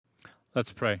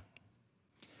Let's pray.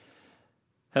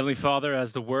 Heavenly Father,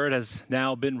 as the word has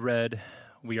now been read,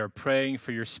 we are praying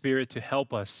for your Spirit to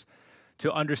help us to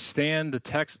understand the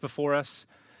text before us,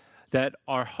 that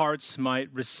our hearts might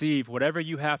receive whatever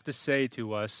you have to say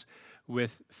to us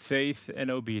with faith and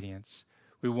obedience.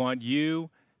 We want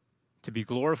you to be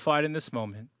glorified in this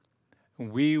moment.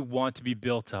 We want to be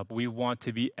built up. We want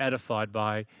to be edified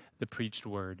by the preached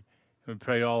word. And we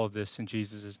pray all of this in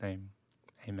Jesus' name.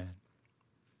 Amen.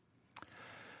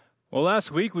 Well,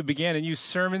 last week we began a new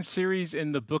sermon series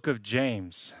in the book of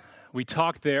James. We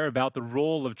talked there about the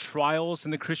role of trials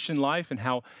in the Christian life and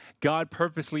how God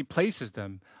purposely places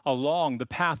them along the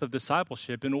path of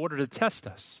discipleship in order to test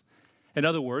us. In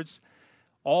other words,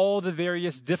 all the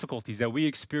various difficulties that we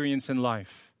experience in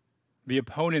life, the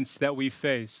opponents that we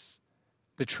face,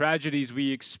 the tragedies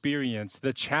we experience,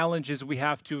 the challenges we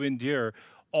have to endure,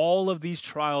 all of these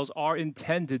trials are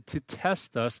intended to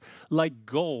test us like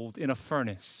gold in a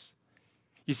furnace.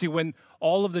 You see, when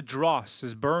all of the dross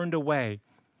is burned away,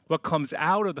 what comes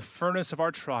out of the furnace of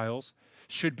our trials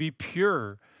should be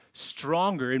purer,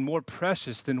 stronger, and more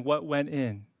precious than what went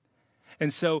in.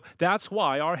 And so that's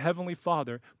why our Heavenly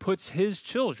Father puts His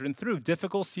children through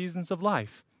difficult seasons of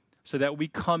life, so that we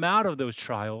come out of those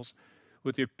trials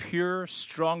with a pure,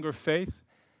 stronger faith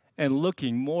and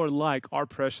looking more like our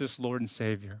precious Lord and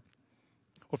Savior.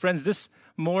 Well, friends, this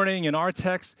morning in our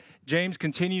text, James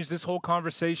continues this whole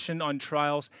conversation on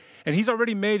trials, and he's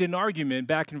already made an argument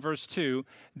back in verse 2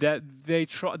 that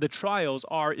the trials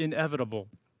are inevitable,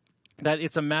 that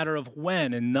it's a matter of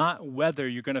when and not whether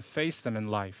you're going to face them in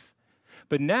life.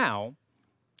 But now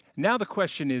the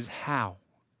question is how.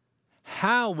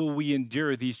 How will we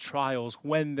endure these trials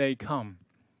when they come?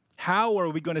 How are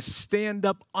we going to stand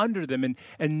up under them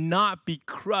and not be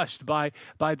crushed by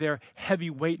their heavy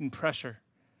weight and pressure?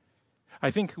 I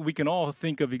think we can all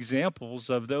think of examples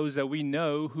of those that we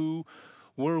know who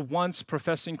were once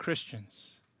professing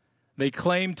Christians. They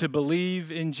claimed to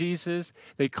believe in Jesus.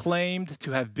 They claimed to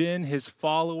have been his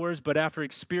followers, but after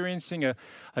experiencing a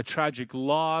tragic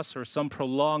loss or some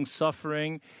prolonged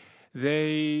suffering,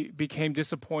 they became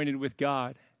disappointed with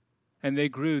God, and they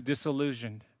grew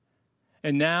disillusioned.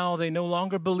 And now they no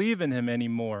longer believe in him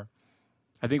anymore.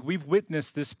 I think we've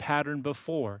witnessed this pattern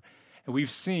before. And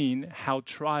we've seen how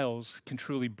trials can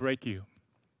truly break you.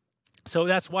 So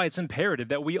that's why it's imperative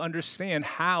that we understand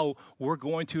how we're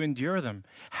going to endure them,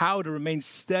 how to remain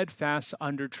steadfast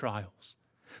under trials.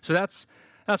 So that's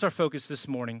our focus this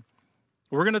morning.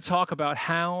 We're going to talk about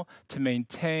how to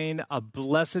maintain a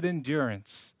blessed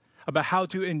endurance, about how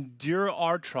to endure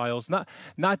our trials,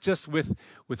 not just with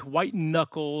white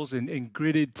knuckles and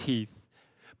gritted teeth,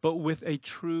 but with a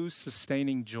true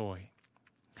sustaining joy.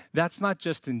 That's not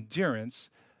just endurance,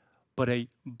 but a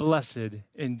blessed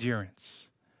endurance.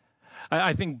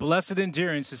 I think blessed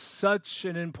endurance is such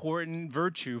an important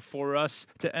virtue for us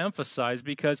to emphasize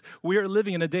because we are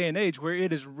living in a day and age where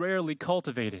it is rarely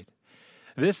cultivated.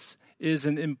 This is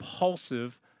an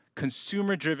impulsive,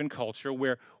 consumer-driven culture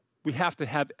where we have to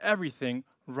have everything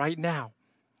right now.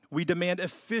 We demand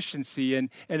efficiency and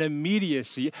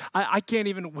immediacy. I can't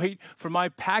even wait for my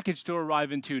package to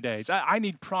arrive in 2 days. I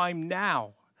need Prime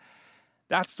now.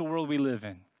 That's the world we live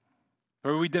in,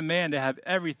 where we demand to have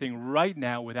everything right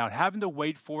now without having to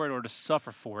wait for it or to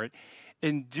suffer for it.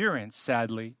 Endurance,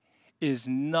 sadly, is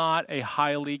not a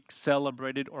highly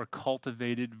celebrated or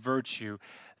cultivated virtue.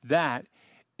 That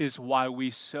is why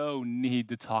we so need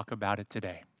to talk about it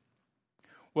today.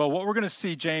 Well, what we're going to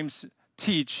see James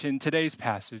teach in today's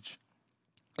passage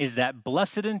is that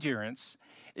blessed endurance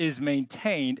is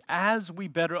maintained as we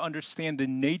better understand the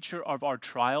nature of our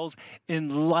trials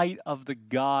in light of the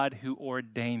God who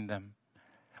ordained them.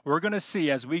 We're going to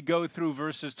see as we go through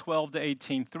verses 12 to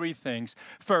 18, three things.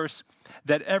 First,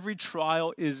 that every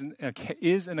trial is an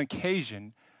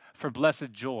occasion for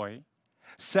blessed joy.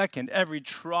 Second, every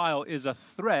trial is a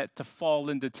threat to fall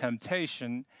into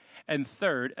temptation. And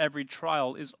third, every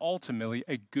trial is ultimately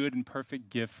a good and perfect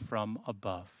gift from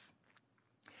above.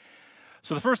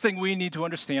 So the first thing we need to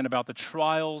understand about the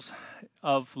trials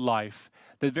of life,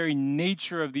 the very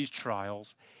nature of these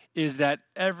trials, is that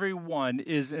every one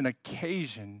is an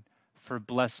occasion for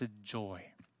blessed joy.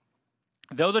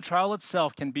 Though the trial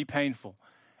itself can be painful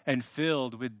and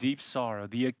filled with deep sorrow,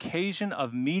 the occasion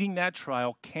of meeting that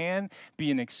trial can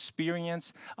be an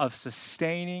experience of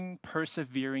sustaining,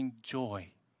 persevering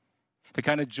joy. The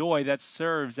kind of joy that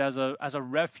serves as a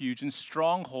refuge and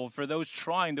stronghold for those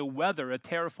trying to weather a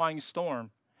terrifying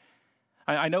storm.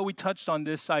 I know we touched on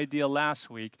this idea last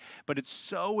week, but it's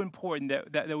so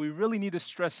important that we really need to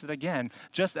stress it again,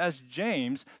 just as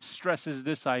James stresses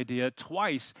this idea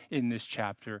twice in this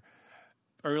chapter.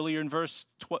 earlier in verse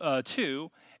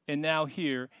 2, and now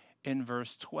here in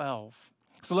verse 12.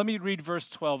 So let me read verse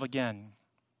 12 again.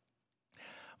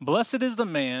 Blessed is the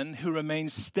man who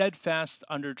remains steadfast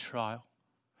under trial,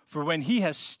 for when he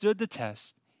has stood the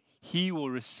test, he will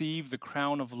receive the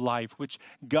crown of life, which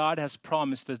God has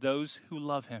promised to those who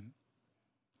love him.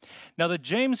 Now, the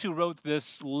James who wrote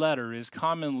this letter is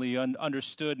commonly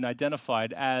understood and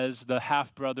identified as the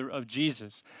half-brother of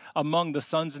Jesus, among the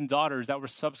sons and daughters that were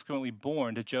subsequently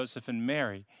born to Joseph and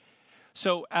Mary.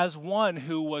 So, as one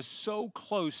who was so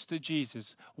close to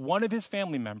Jesus, one of his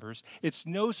family members, it's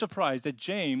no surprise that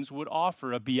James would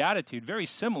offer a beatitude very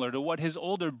similar to what his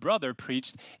older brother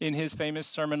preached in his famous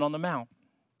Sermon on the Mount.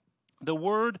 The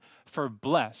word for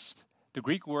blessed, the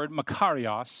Greek word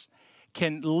makarios,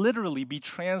 can literally be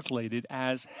translated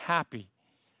as happy.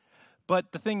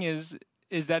 But the thing is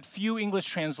that few English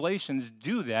translations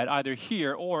do that, either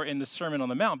here or in the Sermon on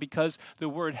the Mount, because the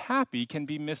word happy can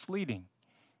be misleading.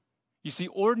 You see,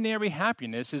 ordinary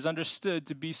happiness is understood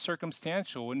to be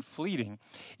circumstantial and fleeting.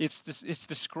 It's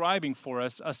describing for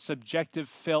us a subjective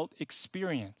felt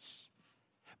experience.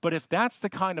 But if that's the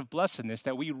kind of blessedness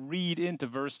that we read into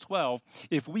verse 12,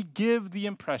 if we give the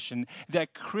impression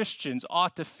that Christians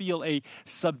ought to feel a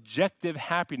subjective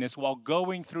happiness while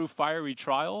going through fiery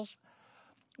trials,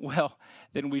 well,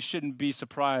 then we shouldn't be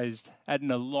surprised at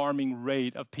an alarming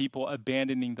rate of people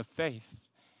abandoning the faith.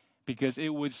 Because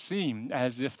it would seem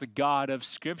as if the God of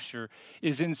Scripture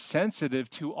is insensitive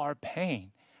to our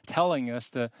pain, telling us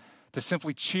to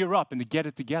simply cheer up and to get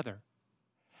it together.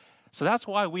 So that's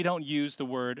why we don't use the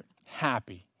word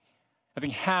happy. I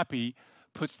think happy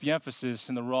puts the emphasis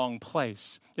in the wrong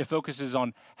place. It focuses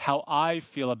on how I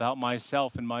feel about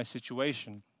myself and my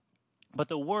situation. But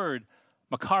the word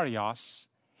makarios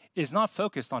is not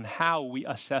focused on how we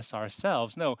assess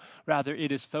ourselves. No, rather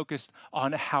it is focused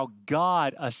on how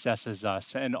God assesses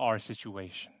us and our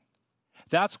situation.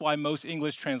 That's why most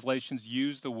English translations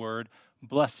use the word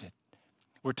blessed.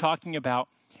 We're talking about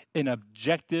an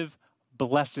objective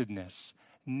blessedness,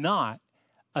 not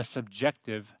a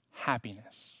subjective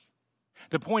happiness.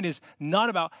 The point is not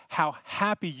about how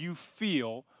happy you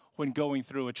feel when going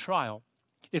through a trial.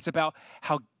 It's about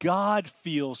how God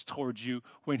feels towards you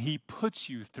when he puts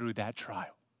you through that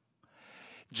trial.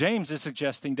 James is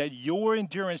suggesting that your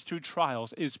endurance through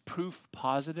trials is proof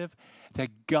positive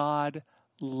that God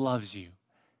loves you,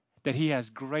 that he has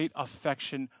great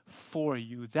affection for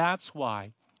you. That's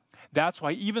why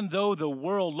even though the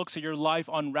world looks at your life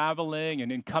unraveling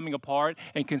and coming apart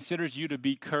and considers you to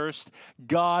be cursed,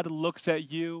 God looks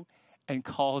at you and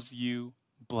calls you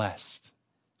blessed.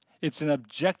 It's an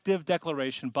objective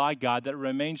declaration by God that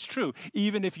remains true,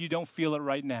 even if you don't feel it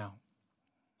right now.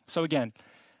 So again,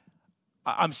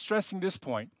 I'm stressing this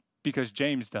point because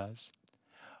James does,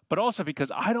 but also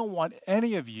because I don't want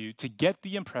any of you to get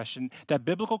the impression that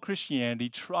biblical Christianity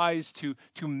tries to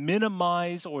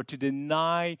minimize or to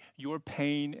deny your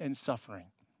pain and suffering.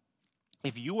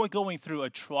 If you are going through a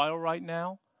trial right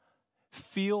now,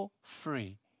 feel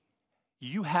free.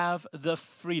 You have the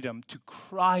freedom to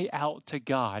cry out to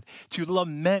God, to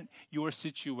lament your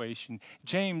situation.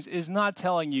 James is not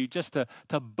telling you just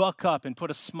to buck up and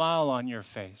put a smile on your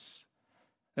face.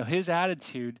 Now, his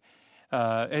attitude,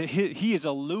 he is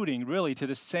alluding really to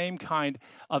the same kind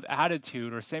of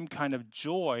attitude or same kind of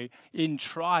joy in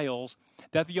trials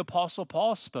that the Apostle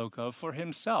Paul spoke of for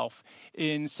himself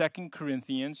in 2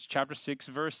 Corinthians chapter 6,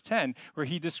 verse 10, where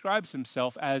he describes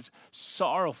himself as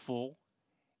sorrowful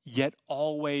yet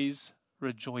always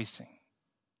rejoicing.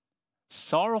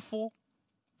 Sorrowful,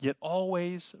 yet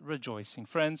always rejoicing.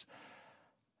 Friends,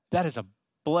 that is a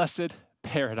blessed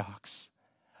paradox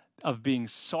of being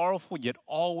sorrowful, yet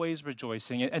always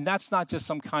rejoicing. And that's not just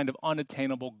some kind of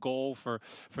unattainable goal for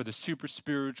the super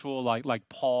spiritual like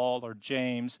Paul or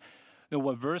James. No,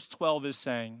 what verse 12 is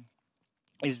saying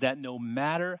is that no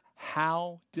matter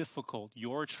how difficult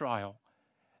your trial,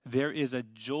 there is a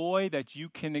joy that you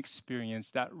can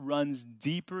experience that runs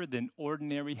deeper than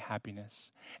ordinary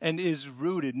happiness and is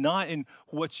rooted not in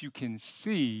what you can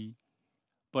see,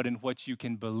 but in what you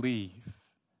can believe.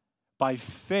 By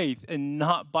faith and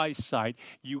not by sight,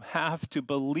 you have to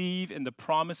believe in the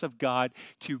promise of God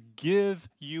to give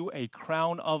you a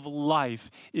crown of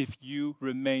life if you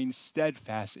remain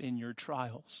steadfast in your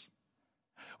trials.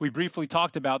 We briefly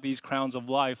talked about these crowns of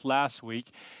life last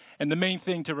week. And the main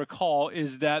thing to recall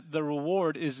is that the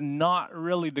reward is not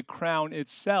really the crown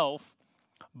itself,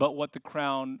 but what the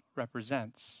crown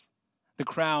represents. The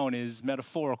crown is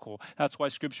metaphorical. That's why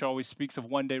Scripture always speaks of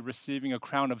one day receiving a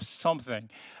crown of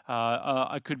something.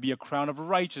 It could be a crown of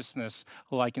righteousness,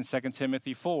 like in 2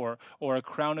 Timothy 4, or a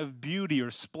crown of beauty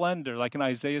or splendor, like in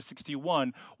Isaiah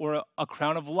 61, or a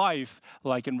crown of life,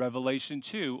 like in Revelation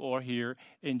 2, or here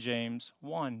in James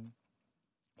 1.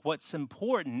 What's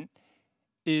important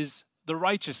is the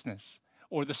righteousness,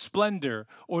 or the splendor,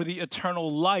 or the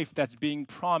eternal life that's being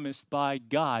promised by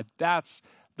God. That's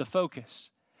the focus.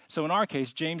 So in our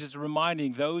case, James is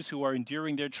reminding those who are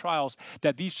enduring their trials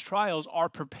that these trials are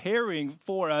preparing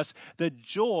for us the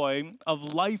joy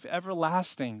of life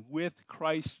everlasting with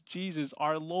Christ Jesus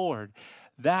our Lord.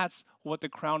 That's what the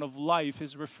crown of life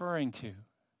is referring to.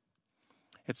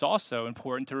 It's also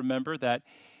important to remember that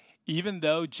even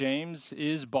though James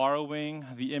is borrowing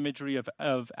the imagery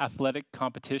of athletic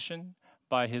competition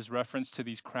by his reference to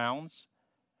these crowns,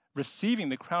 receiving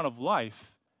the crown of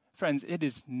life, friends, it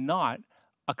is not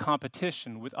a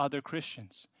competition with other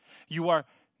Christians. You are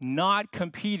not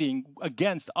competing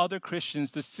against other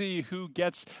Christians to see who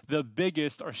gets the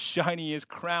biggest or shiniest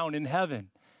crown in heaven.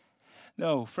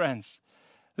 No, friends,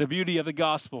 the beauty of the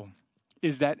gospel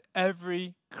is that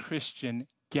every Christian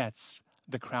gets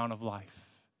the crown of life.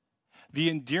 The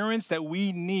endurance that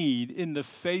we need in the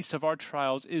face of our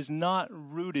trials is not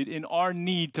rooted in our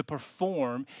need to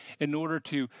perform in order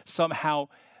to somehow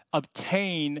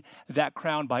obtain that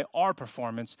crown by our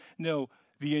performance. No,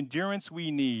 the endurance we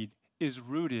need is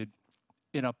rooted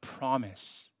in a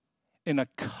promise, in a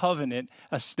covenant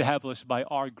established by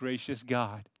our gracious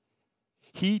God.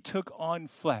 He took on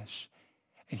flesh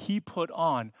and he put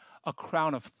on a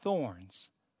crown of thorns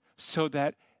so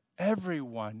that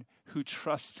everyone who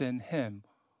trusts in him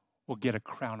will get a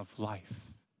crown of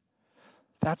life.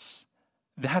 That's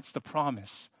the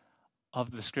promise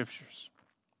of the Scriptures.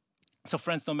 So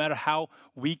friends, no matter how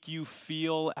weak you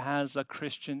feel as a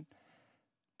Christian,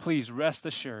 please rest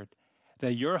assured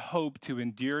that your hope to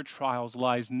endure trials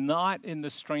lies not in the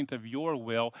strength of your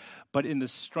will, but in the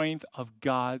strength of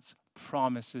God's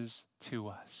promises to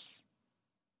us.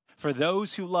 For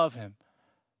those who love him,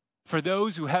 for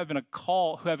those who have been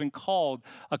called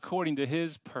according to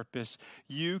his purpose,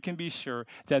 you can be sure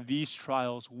that these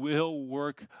trials will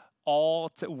work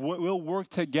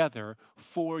together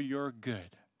for your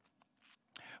good.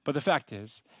 But the fact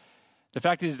is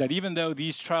that even though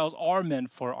these trials are meant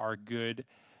for our good,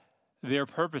 their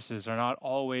purposes are not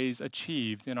always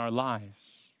achieved in our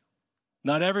lives.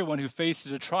 Not everyone who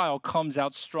faces a trial comes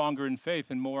out stronger in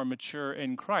faith and more mature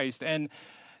in Christ. And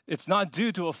it's not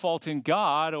due to a fault in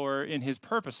God or in his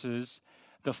purposes.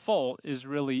 The fault is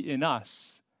really in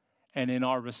us and in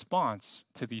our response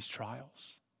to these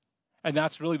trials. And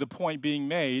that's really the point being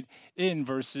made in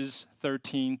verses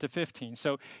 13 to 15.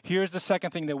 So here's the second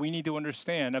thing that we need to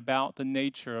understand about the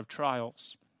nature of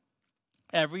trials.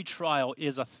 Every trial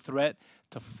is a threat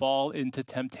to fall into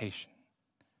temptation.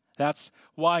 That's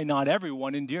why not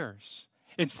everyone endures.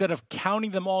 Instead of counting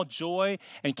them all joy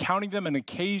and counting them an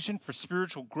occasion for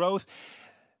spiritual growth,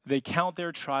 they count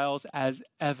their trials as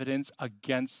evidence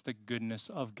against the goodness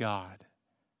of God.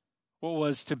 What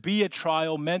was to be a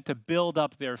trial meant to build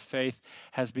up their faith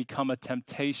has become a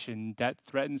temptation that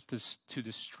threatens to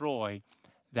destroy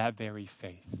that very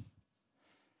faith.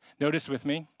 Notice with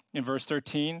me in verse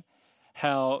 13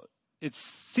 how it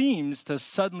seems to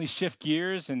suddenly shift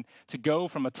gears and to go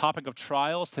from a topic of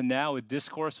trials to now a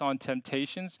discourse on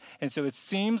temptations. And so it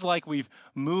seems like we've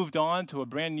moved on to a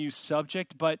brand new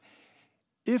subject. But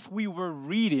if we were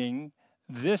reading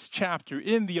this chapter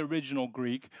in the original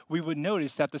Greek, we would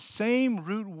notice that the same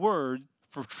root word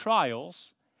for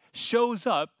trials shows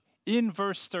up in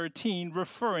verse 13,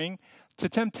 referring to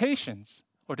temptations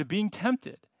or to being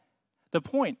tempted. The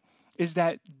point is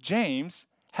that James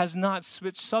has not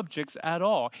switched subjects at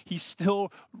all. He's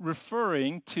still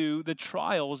referring to the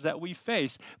trials that we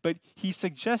face, but he's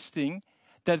suggesting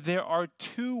that there are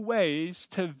two ways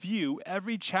to view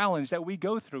every challenge that we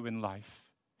go through in life.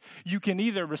 You can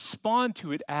either respond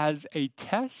to it as a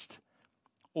test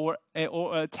or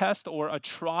a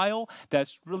trial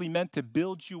that's really meant to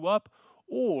build you up,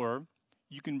 or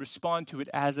you can respond to it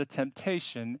as a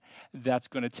temptation that's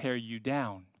going to tear you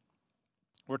down.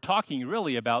 We're talking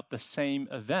really about the same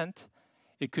event.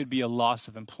 It could be a loss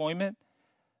of employment,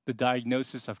 the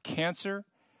diagnosis of cancer,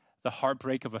 the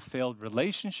heartbreak of a failed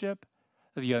relationship,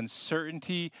 the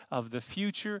uncertainty of the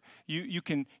future. You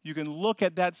can look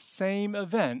at that same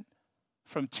event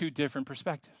from two different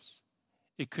perspectives.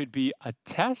 It could be a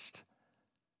test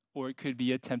or it could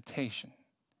be a temptation.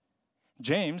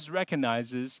 James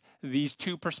recognizes these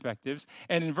two perspectives,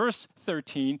 and in verse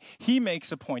 13, he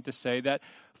makes a point to say that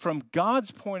from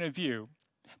God's point of view,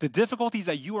 The difficulties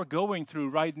that you are going through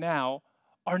right now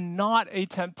are not a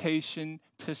temptation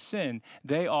to sin.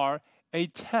 They are a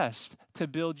test to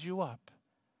build you up.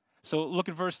 So look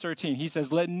at verse 13. He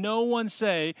says, "Let no one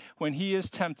say when he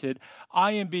is tempted,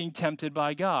 I am being tempted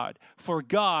by God. For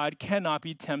God cannot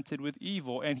be tempted with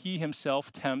evil, and he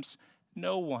himself tempts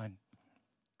no one."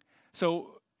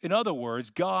 So, in other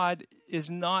words, God is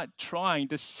not trying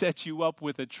to set you up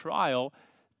with a trial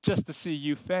just to see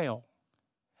you fail.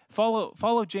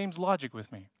 Follow James' logic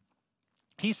with me.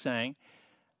 He's saying,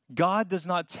 God does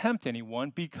not tempt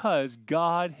anyone because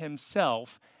God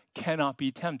himself cannot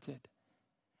be tempted.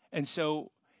 And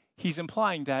so he's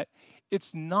implying that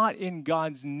it's not in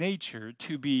God's nature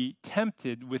to be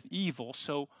tempted with evil.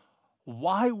 So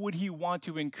why would he want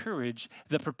to encourage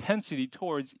the propensity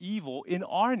towards evil in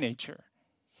our nature?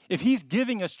 If he's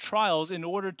giving us trials in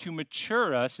order to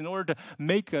mature us, in order to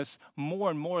make us more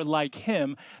and more like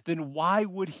him, then why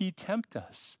would he tempt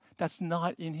us? That's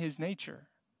not in his nature.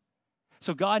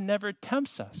 So God never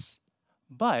tempts us,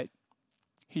 but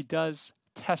he does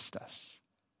test us.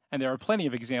 And there are plenty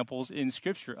of examples in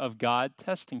Scripture of God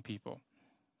testing people.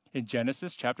 In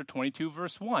Genesis chapter 22,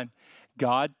 verse 1,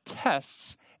 God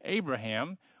tests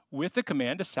Abraham with the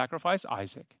command to sacrifice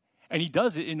Isaac. And he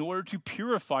does it in order to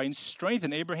purify and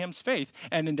strengthen Abraham's faith.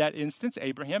 And in that instance,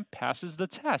 Abraham passes the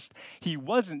test. He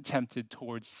wasn't tempted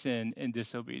towards sin and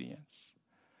disobedience.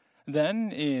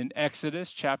 Then in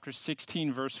Exodus chapter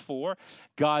 16, verse 4,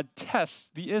 God tests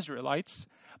the Israelites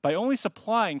by only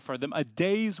supplying for them a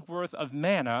day's worth of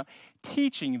manna,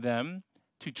 teaching them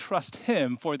to trust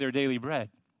him for their daily bread.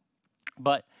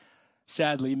 But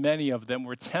sadly, many of them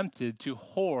were tempted to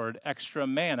hoard extra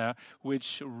manna,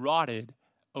 which rotted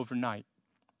overnight.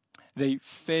 They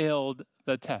failed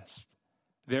the test.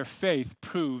 Their faith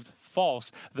proved false.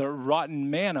 The rotten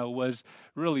manna was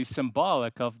really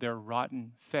symbolic of their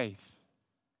rotten faith.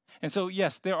 And so,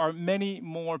 yes, there are many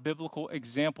more biblical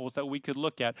examples that we could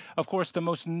look at. Of course, the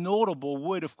most notable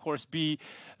would, of course, be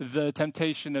the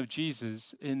temptation of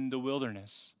Jesus in the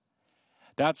wilderness.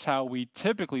 That's how we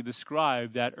typically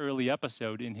describe that early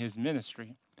episode in his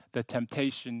ministry, the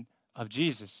temptation of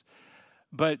Jesus.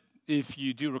 But if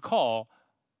you do recall,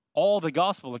 all the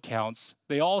gospel accounts,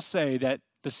 they all say that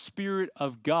the Spirit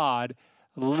of God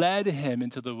led him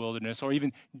into the wilderness or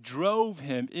even drove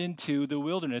him into the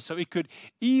wilderness. So it could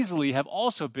easily have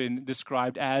also been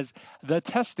described as the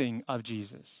testing of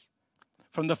Jesus.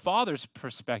 From the Father's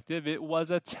perspective, it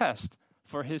was a test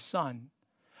for his Son.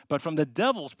 But from the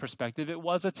devil's perspective, it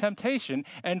was a temptation.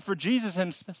 And for Jesus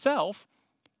himself,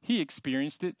 he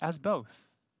experienced it as both.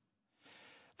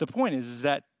 The point is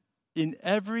that in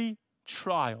every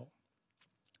trial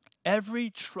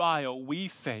we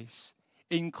face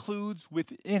includes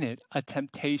within it a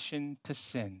temptation to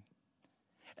sin.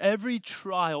 Every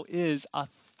trial is a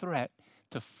threat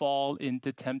to fall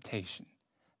into temptation.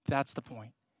 That's the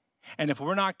point. And if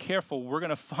we're not careful, we're going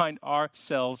to find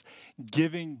ourselves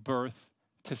giving birth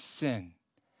to sin.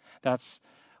 That's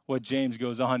what James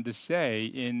goes on to say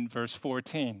in verse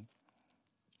 14.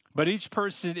 But each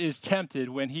person is tempted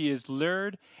when he is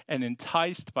lured and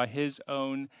enticed by his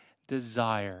own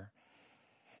desire.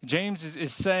 James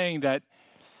is saying that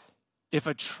if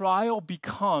a trial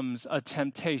becomes a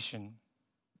temptation,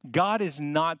 God is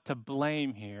not to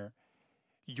blame here.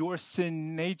 Your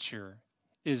sin nature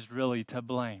is really to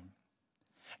blame.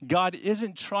 God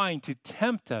isn't trying to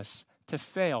tempt us to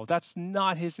fail. That's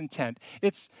not his intent.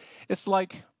 It's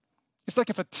like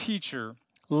if a teacher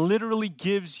literally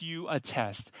gives you a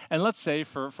test, and let's say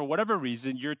for whatever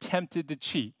reason you're tempted to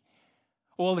cheat.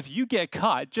 Well, if you get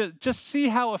caught, just see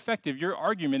how effective your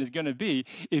argument is going to be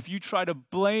if you try to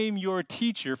blame your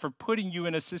teacher for putting you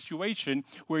in a situation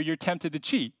where you're tempted to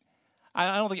cheat.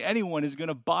 I don't think anyone is going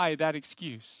to buy that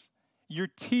excuse. Your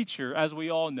teacher, as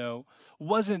we all know,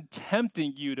 wasn't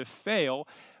tempting you to fail,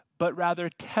 but rather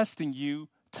testing you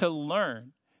to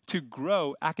learn, to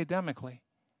grow academically.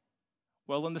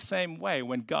 Well, in the same way,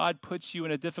 when God puts you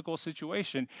in a difficult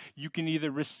situation, you can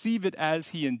either receive it as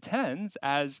he intends,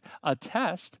 as a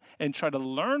test, and try to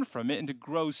learn from it and to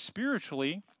grow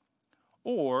spiritually,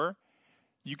 or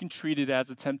you can treat it as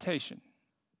a temptation.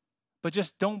 But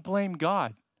just don't blame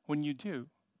God when you do.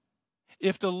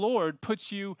 If the Lord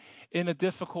puts you in a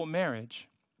difficult marriage,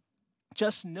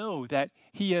 just know that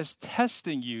he is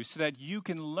testing you so that you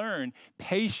can learn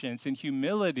patience and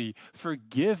humility,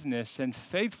 forgiveness and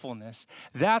faithfulness.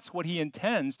 That's what he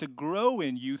intends to grow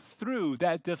in you through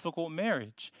that difficult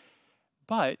marriage.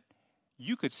 But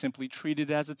you could simply treat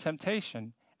it as a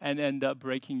temptation and end up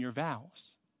breaking your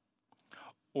vows.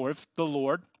 Or if the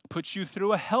Lord puts you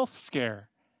through a health scare,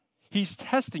 He's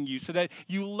testing you so that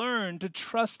you learn to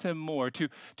trust him more, to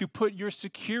put your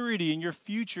security and your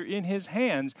future in his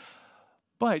hands.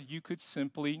 But you could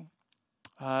simply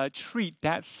treat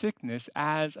that sickness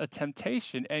as a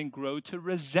temptation and grow to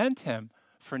resent him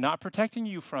for not protecting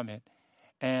you from it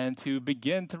and to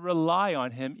begin to rely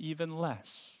on him even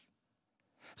less.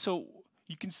 So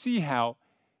you can see how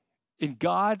in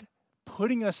God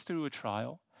putting us through a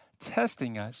trial,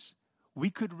 testing us, we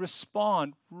could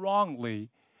respond wrongly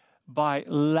by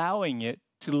allowing it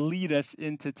to lead us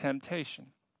into temptation.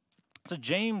 So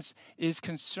James is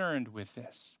concerned with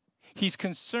this. He's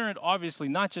concerned, obviously,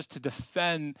 not just to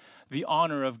defend the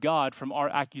honor of God from our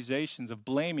accusations of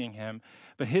blaming him,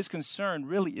 but his concern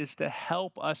really is to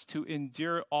help us to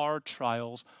endure our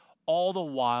trials, all the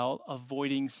while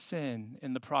avoiding sin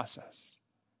in the process.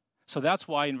 So that's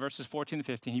why in verses 14 and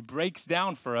 15, he breaks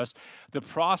down for us the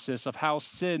process of how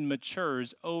sin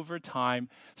matures over time,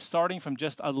 starting from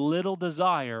just a little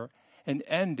desire and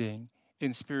ending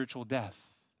in spiritual death.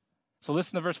 So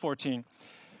listen to verse 14.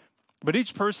 But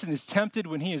each person is tempted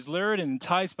when he is lured and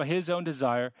enticed by his own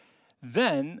desire.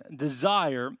 Then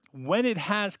desire, when it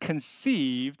has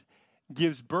conceived,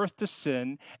 gives birth to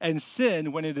sin, and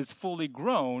sin, when it is fully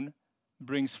grown,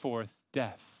 brings forth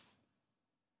death.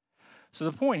 So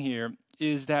the point here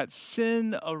is that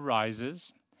sin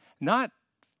arises not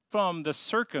from the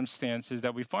circumstances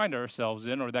that we find ourselves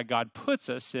in or that God puts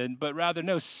us in, but rather,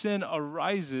 no, sin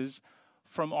arises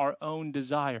from our own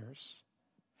desires.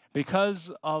 Because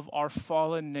of our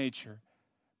fallen nature,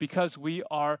 because we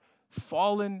are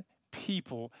fallen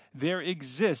people, there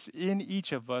exists in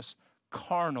each of us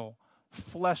carnal,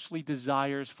 fleshly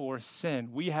desires for sin.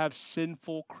 We have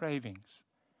sinful cravings.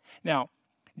 Now,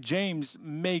 James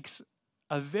makes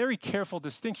a very careful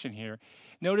distinction here.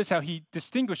 Notice how he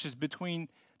distinguishes between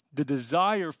the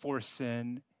desire for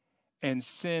sin and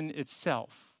sin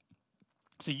itself.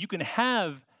 So you can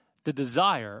have the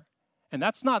desire, and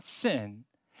that's not sin.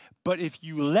 But if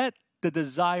you let the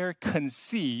desire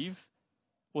conceive,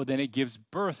 well, then it gives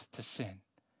birth to sin.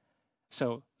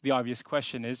 So the obvious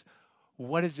question is,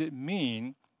 what does it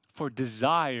mean for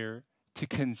desire to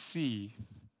conceive?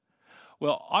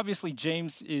 Well, obviously,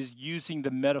 James is using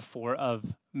the metaphor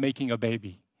of making a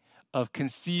baby, of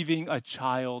conceiving a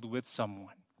child with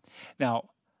someone. Now,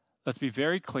 let's be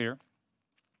very clear.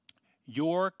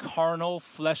 Your carnal,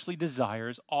 fleshly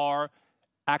desires are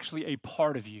actually a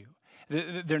part of you.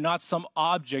 They're not some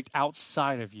object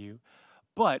outside of you.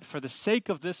 But for the sake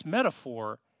of this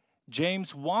metaphor,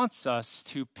 James wants us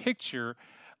to picture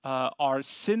our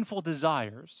sinful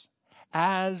desires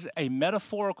as a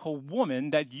metaphorical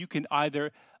woman that you can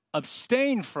either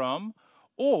abstain from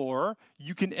or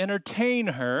you can entertain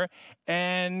her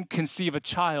and conceive a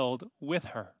child with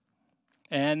her.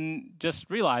 And just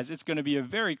realize it's going to be a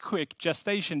very quick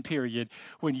gestation period.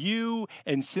 When you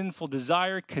and sinful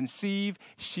desire conceive,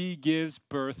 she gives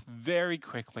birth very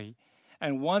quickly.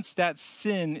 And once that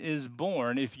sin is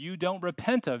born, if you don't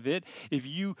repent of it, if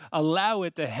you allow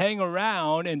it to hang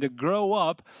around and to grow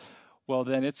up, well,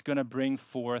 then it's going to bring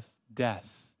forth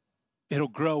death. It'll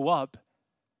grow up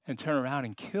and turn around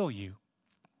and kill you.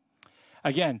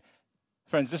 Again,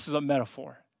 friends, this is a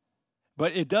metaphor.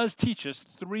 But it does teach us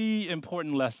three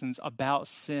important lessons about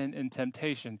sin and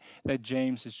temptation that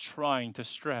James is trying to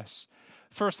stress.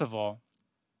 First of all,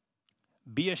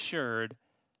 be assured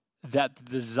that the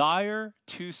desire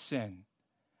to sin,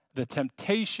 the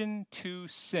temptation to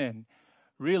sin,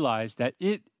 realize that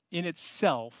it in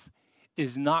itself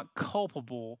is not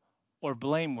culpable or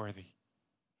blameworthy.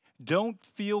 Don't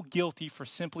feel guilty for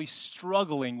simply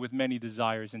struggling with many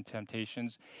desires and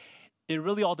temptations. It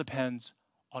really all depends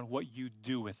on what you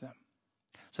do with them.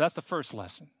 So that's the first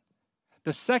lesson.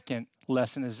 The second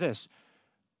lesson is this.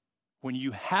 When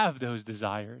you have those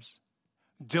desires,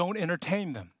 don't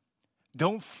entertain them.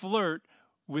 Don't flirt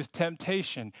with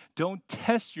temptation. Don't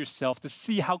test yourself to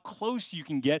see how close you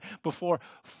can get before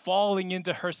falling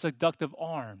into her seductive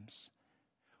arms.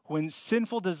 When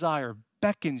sinful desire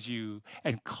beckons you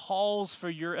and calls for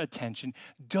your attention,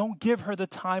 don't give her the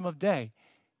time of day.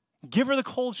 Give her the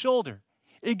cold shoulder.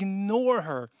 Ignore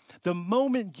her. The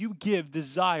moment you give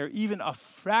desire even a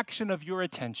fraction of your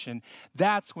attention,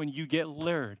 that's when you get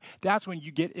lured. That's when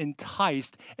you get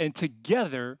enticed, and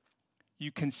together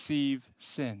you conceive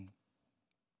sin.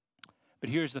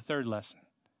 But here's the third lesson.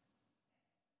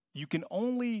 You can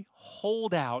only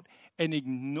hold out and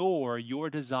ignore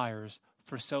your desires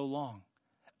for so long.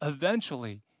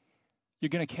 Eventually, you're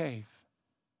going to cave.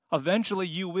 Eventually,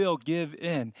 you will give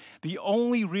in. The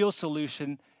only real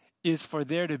solution is for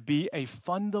there to be a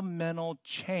fundamental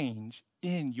change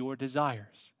in your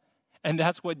desires. And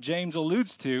that's what James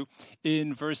alludes to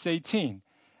in verse 18.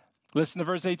 Listen to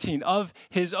verse 18. Of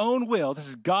his own will, this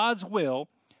is God's will,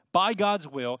 by God's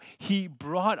will, he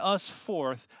brought us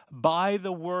forth by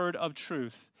the word of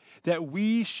truth, that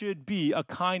we should be a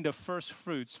kind of first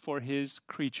fruits for his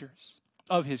creatures,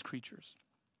 of his creatures.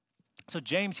 So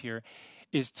James here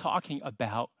is talking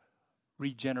about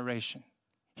regeneration.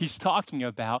 He's talking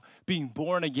about being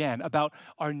born again, about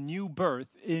our new birth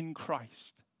in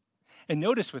Christ. And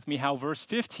notice with me how verse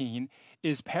 15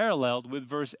 is paralleled with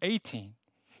verse 18.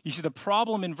 You see, the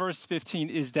problem in verse 15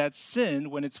 is that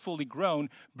sin, when it's fully grown,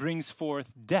 brings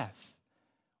forth death.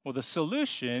 Well, the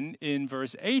solution in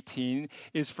verse 18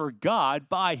 is for God,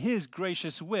 by his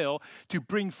gracious will, to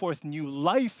bring forth new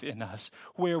life in us,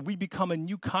 where we become a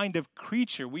new kind of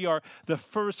creature. We are the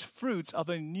first fruits of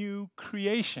a new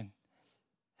creation.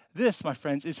 This, my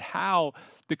friends, is how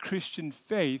the Christian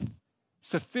faith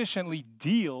sufficiently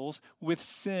deals with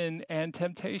sin and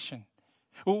temptation.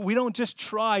 We don't just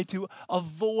try to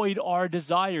avoid our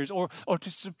desires or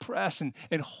to suppress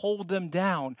and hold them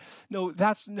down. No,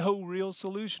 that's no real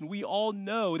solution. We all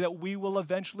know that we will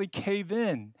eventually cave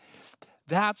in.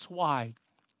 That's why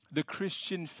the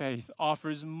Christian faith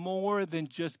offers more than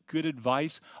just good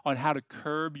advice on how to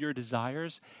curb your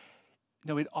desires.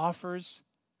 No, it offers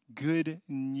good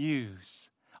news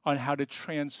on how to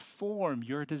transform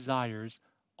your desires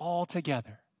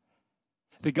altogether.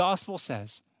 The gospel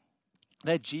says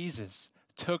that Jesus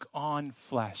took on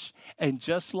flesh, and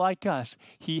just like us,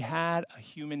 he had a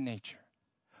human nature.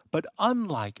 But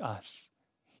unlike us,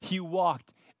 he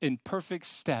walked in perfect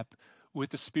step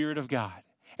with the Spirit of God,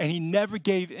 and he never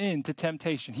gave in to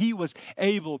temptation. He was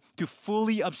able to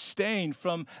fully abstain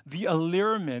from the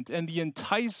allurement and the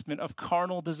enticement of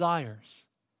carnal desires.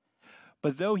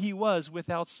 But though he was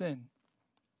without sin,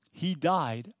 he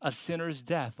died a sinner's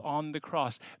death on the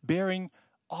cross, bearing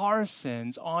our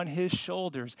sins on his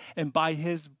shoulders. And by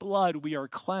his blood we are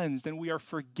cleansed and we are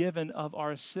forgiven of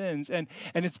our sins. And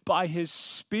it's by his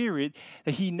Spirit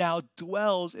that he now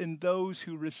dwells in those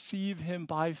who receive him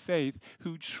by faith,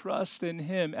 who trust in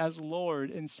him as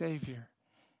Lord and Savior.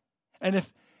 And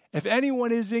if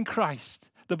anyone is in Christ,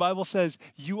 the Bible says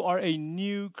you are a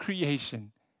new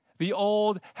creation. The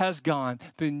old has gone,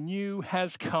 the new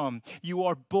has come. You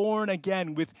are born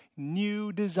again with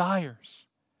new desires.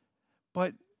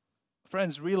 But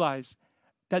friends, realize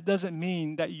that doesn't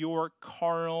mean that your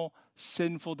carnal,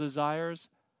 sinful desires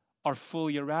are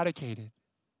fully eradicated.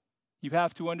 You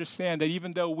have to understand that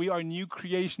even though we are new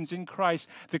creations in Christ,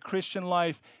 the Christian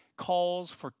life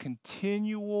calls for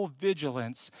continual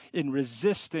vigilance in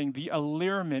resisting the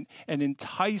allurement and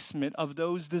enticement of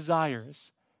those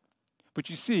desires. But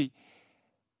you see,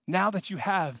 now that you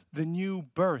have the new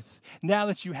birth, now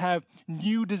that you have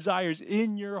new desires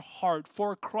in your heart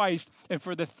for Christ and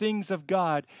for the things of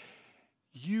God,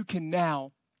 you can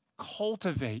now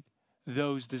cultivate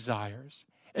those desires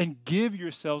and give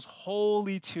yourselves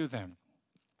wholly to them.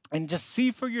 And just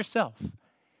see for yourself,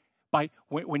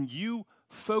 when you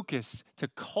focus to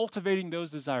cultivating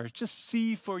those desires, just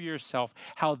see for yourself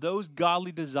how those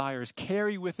godly desires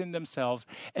carry within themselves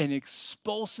an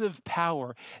expulsive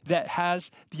power that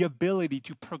has the ability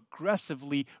to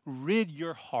progressively rid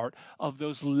your heart of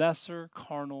those lesser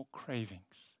carnal cravings.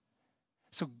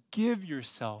 So give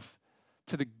yourself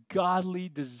to the godly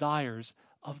desires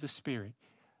of the Spirit,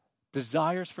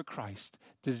 desires for Christ,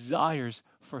 desires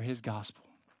for his gospel.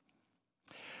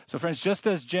 So friends, just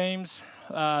as James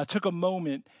took a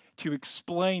moment to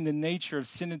explain the nature of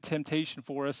sin and temptation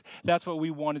for us, that's what we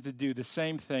wanted to do, the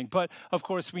same thing. But of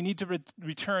course, we need to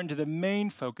return to the main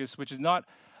focus, which is not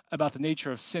about the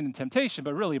nature of sin and temptation,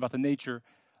 but really about the nature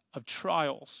of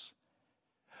trials.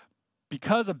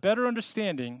 Because a better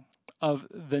understanding of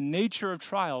the nature of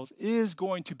trials is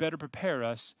going to better prepare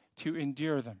us to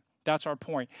endure them. That's our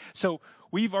point. So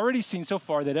we've already seen so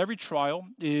far that every trial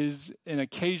is an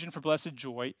occasion for blessed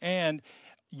joy, and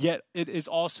yet it is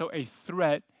also a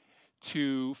threat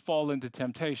to fall into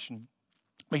temptation.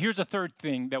 But here's a third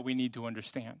thing that we need to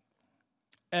understand.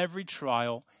 Every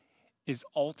trial is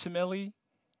ultimately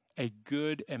a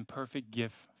good and perfect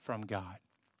gift from God.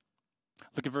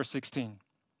 Look at verse 16.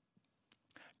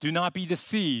 Do not be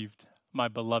deceived, my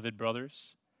beloved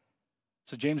brothers.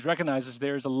 So James recognizes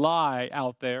there's a lie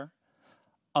out there,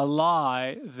 a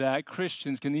lie that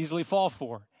Christians can easily fall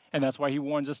for. And that's why he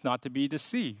warns us not to be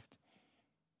deceived.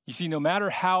 You see, no matter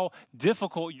how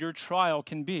difficult your trial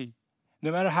can be,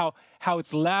 no matter how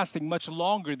it's lasting much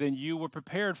longer than you were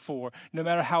prepared for, no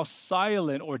matter how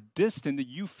silent or distant that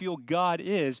you feel God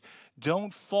is,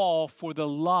 don't fall for the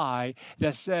lie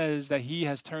that says that he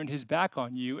has turned his back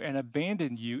on you and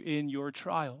abandoned you in your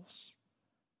trials.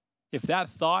 If that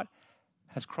thought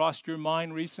has crossed your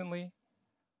mind recently,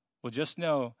 well, just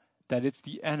know that it's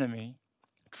the enemy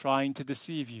trying to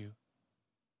deceive you.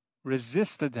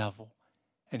 Resist the devil,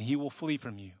 and he will flee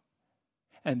from you.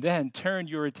 And then turn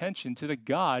your attention to the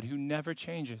God who never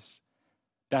changes.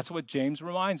 That's what James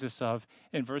reminds us of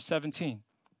in verse 17.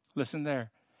 Listen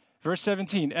there. Verse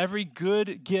 17, every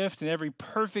good gift and every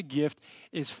perfect gift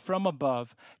is from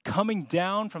above, coming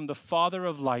down from the Father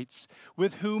of lights,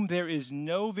 with whom there is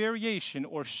no variation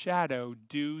or shadow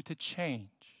due to change.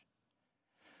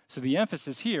 So the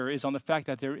emphasis here is on the fact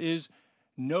that there is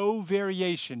no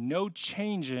variation, no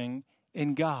changing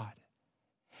in God.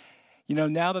 You know,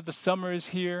 now that the summer is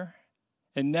here,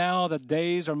 and now that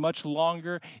days are much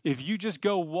longer, if you just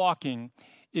go walking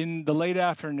in the late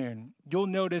afternoon, you'll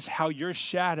notice how your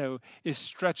shadow is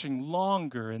stretching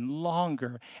longer and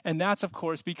longer. And that's, of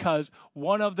course, because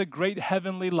one of the great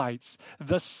heavenly lights,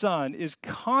 the sun, is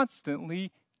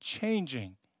constantly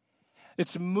changing.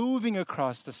 It's moving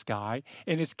across the sky,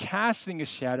 and it's casting a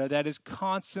shadow that is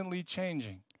constantly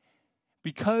changing.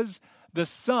 Because the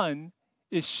sun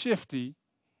is shifty,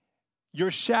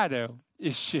 your shadow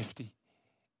is shifty.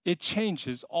 It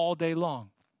changes all day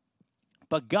long.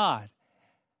 But God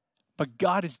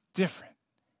is different.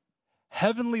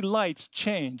 Heavenly lights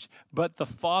change, but the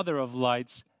Father of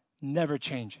lights never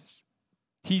changes.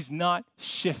 He's not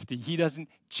shifty. He doesn't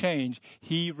change.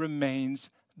 He remains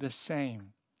the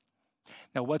same.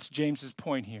 Now, what's James's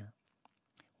point here?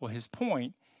 Well, his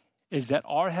point is that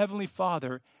our Heavenly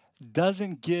Father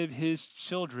doesn't give his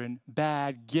children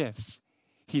bad gifts.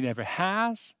 He never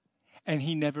has, and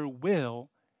he never will,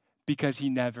 because he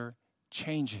never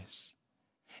changes.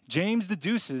 James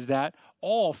deduces that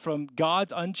all from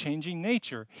God's unchanging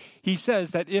nature. He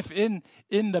says that if in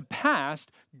the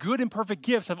past, good and perfect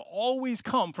gifts have always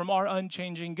come from our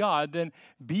unchanging God, then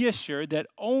be assured that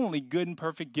only good and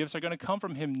perfect gifts are going to come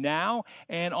from him now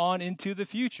and on into the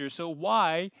future. So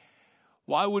why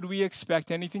would we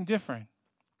expect anything different?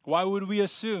 Why would we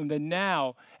assume that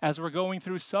now, as we're going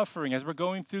through suffering, as we're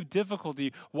going through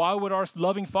difficulty, why would our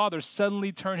loving Father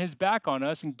suddenly turn his back on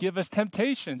us and give us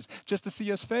temptations just to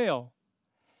see us fail?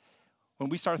 When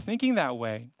we start thinking that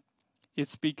way,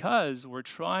 it's because we're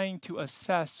trying to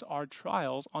assess our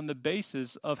trials on the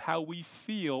basis of how we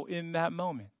feel in that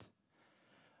moment.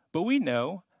 But we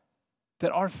know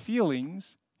that our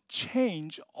feelings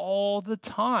change all the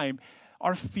time.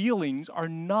 Our feelings are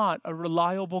not a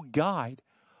reliable guide.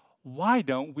 Why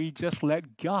don't we just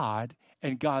let God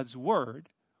and God's word,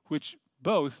 which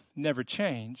both never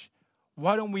change,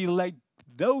 why don't we let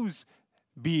those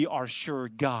be our sure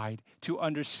guide to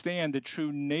understand the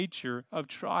true nature of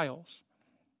trials?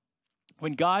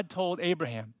 When God told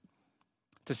Abraham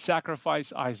to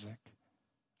sacrifice Isaac,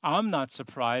 I'm not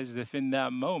surprised if in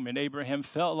that moment Abraham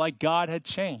felt like God had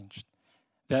changed,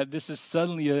 that this is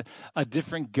suddenly a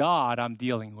different God I'm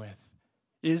dealing with.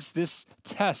 Is this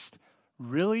test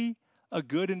really a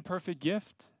good and perfect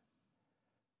gift?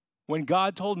 When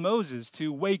God told Moses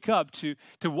to wake up, to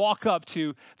walk up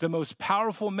to the most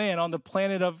powerful man on the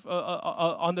planet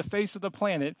on the face of the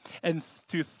planet, and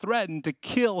to threaten to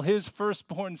kill his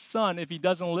firstborn son if he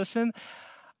doesn't listen,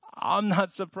 I'm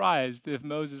not surprised if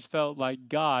Moses felt like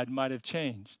God might have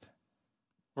changed.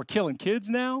 We're killing kids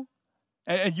now?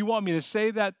 And you want me to say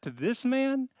that to this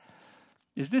man?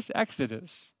 Is this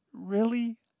Exodus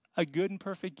really a good and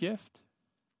perfect gift?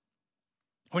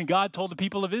 When God told the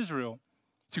people of Israel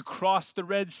to cross the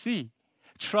Red Sea,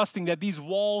 trusting that these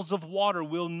walls of water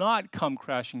will not come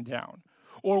crashing down.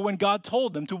 Or when God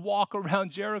told them to walk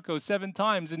around Jericho 7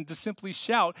 times and to simply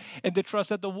shout and to trust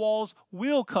that the walls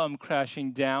will come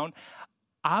crashing down,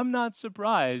 I'm not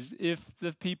surprised if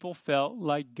the people felt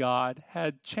like God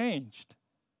had changed.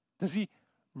 Does he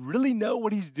really know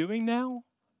what he's doing now?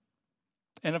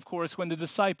 And of course, when the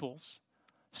disciples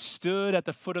stood at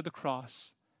the foot of the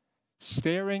cross,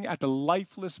 staring at the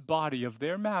lifeless body of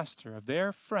their master, of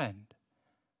their friend,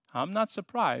 I'm not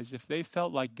surprised if they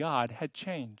felt like God had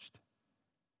changed.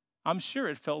 I'm sure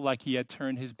it felt like he had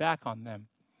turned his back on them,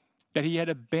 that he had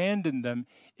abandoned them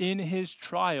in his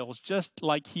trials, just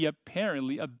like he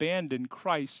apparently abandoned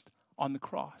Christ on the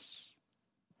cross.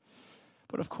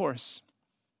 But of course,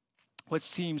 what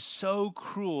seems so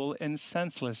cruel and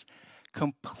senseless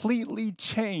completely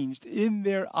changed in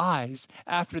their eyes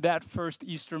after that first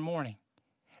Easter morning.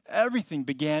 Everything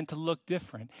began to look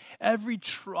different. Every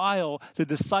trial the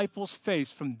disciples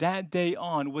faced from that day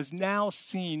on was now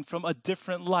seen from a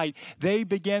different light. They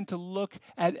began to look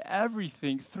at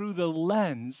everything through the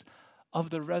lens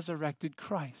of the resurrected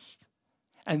Christ.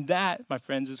 And that, my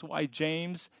friends, is why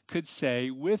James could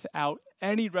say without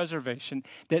any reservation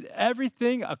that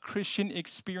everything a Christian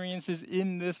experiences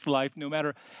in this life, no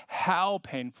matter how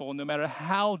painful, no matter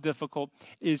how difficult,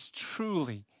 is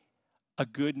truly a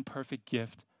good and perfect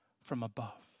gift from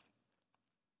above.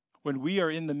 When we are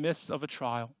in the midst of a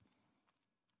trial,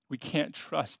 we can't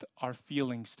trust our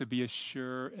feelings to be a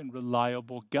sure and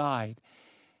reliable guide.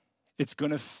 It's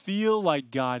going to feel like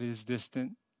God is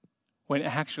distant when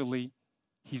actually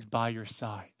He's by your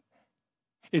side.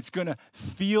 It's going to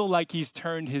feel like He's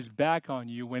turned His back on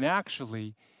you when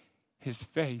actually His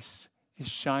face is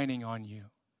shining on you.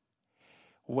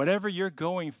 Whatever you're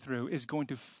going through is going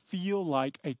to feel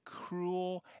like a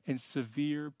cruel and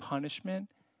severe punishment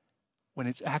when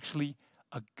it's actually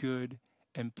a good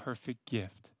and perfect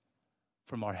gift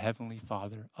from our Heavenly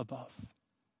Father above.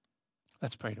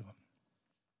 Let's pray to Him.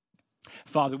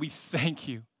 Father, we thank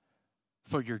You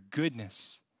for Your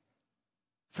goodness,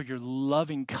 for Your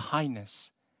loving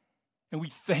kindness, and we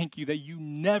thank You that You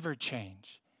never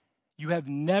change. You have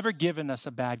never given us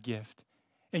a bad gift,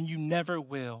 and You never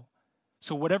will.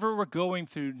 So whatever we're going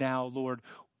through now, Lord,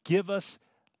 give us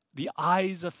the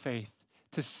eyes of faith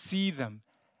to see them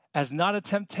as not a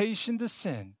temptation to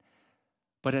sin,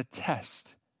 but a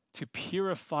test to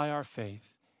purify our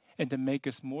faith and to make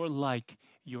us more like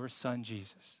Your Son,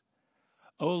 Jesus.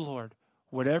 Oh Lord,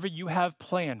 whatever You have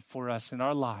planned for us in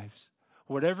our lives,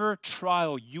 whatever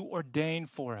trial You ordain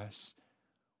for us,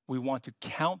 we want to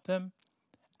count them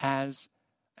as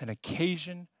an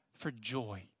occasion for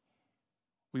joy.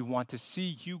 We want to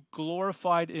see You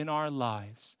glorified in our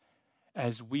lives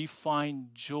as we find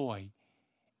joy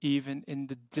even in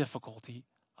the difficulty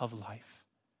of life.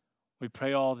 We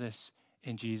pray all this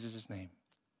in Jesus' name.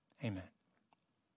 Amen.